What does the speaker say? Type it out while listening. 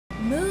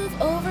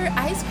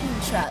ice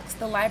cream trucks,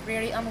 the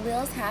library on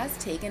wheels has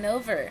taken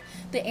over.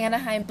 The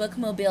Anaheim Book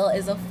Mobile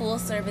is a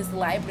full-service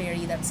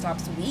library that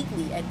stops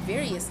weekly at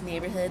various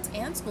neighborhoods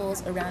and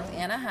schools around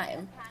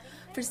Anaheim.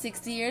 For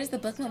 6 years, the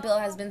Book Mobile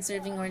has been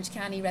serving Orange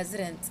County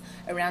residents.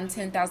 Around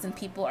 10,000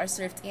 people are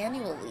served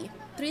annually.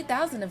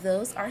 3,000 of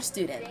those are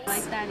students. I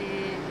like that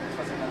it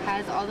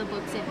has all the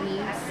books it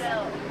needs,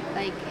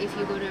 like if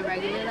you go to a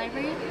regular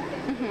library,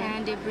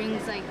 and it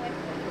brings like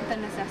the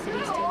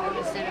necessities to home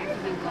instead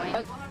of you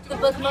going. The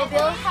Book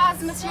Mobile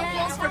has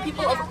materials for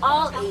people of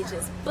all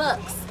ages,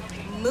 books,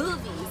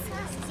 movies,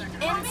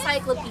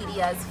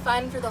 encyclopedias,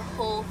 fun for the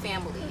whole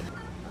family.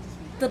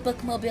 The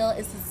Book Mobile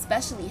is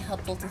especially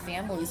helpful to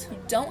families who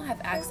don't have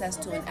access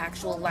to an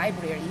actual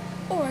library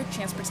or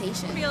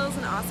transportation. The Mobile is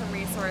an awesome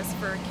resource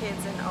for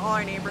kids in all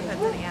our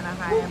neighborhoods in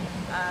Anaheim.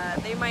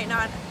 They might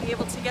not be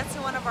able to get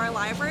to one of our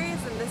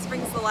libraries, and this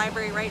brings the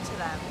library right to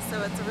them.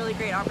 So it's a really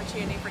great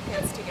opportunity for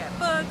kids to get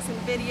books and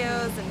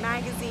videos and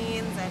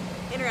magazines and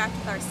interact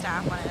with our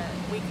staff on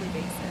a weekly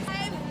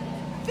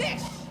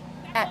basis.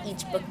 At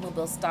each Book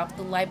Mobile stop,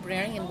 the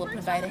librarian will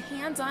provide a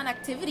hands-on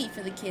activity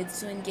for the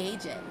kids to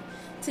engage in.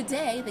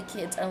 Today, the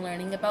kids are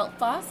learning about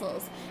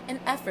fossils, an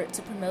effort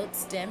to promote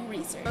STEM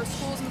research. Most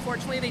schools,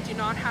 unfortunately, they do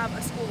not have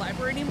a school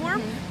library anymore,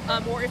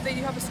 or if they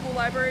do have a school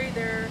library,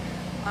 they're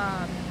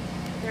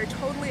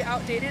totally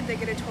outdated. They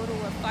get a total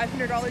of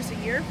 $500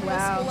 a year from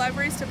the school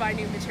libraries to buy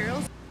new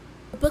materials.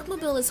 The Book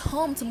Mobile is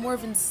home to more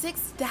than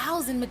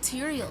 6,000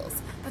 materials.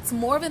 That's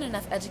more than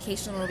enough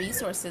educational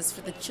resources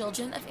for the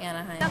children of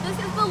Anaheim. Now, this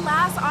is the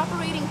last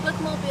operating Book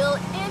Mobile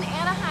in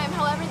Anaheim.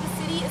 However, the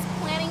city is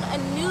planning a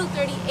new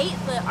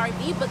 38-foot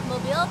RV Book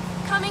Mobile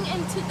coming in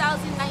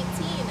 2019.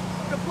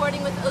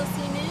 Reporting with OC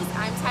News,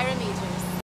 I'm Tyra Majors.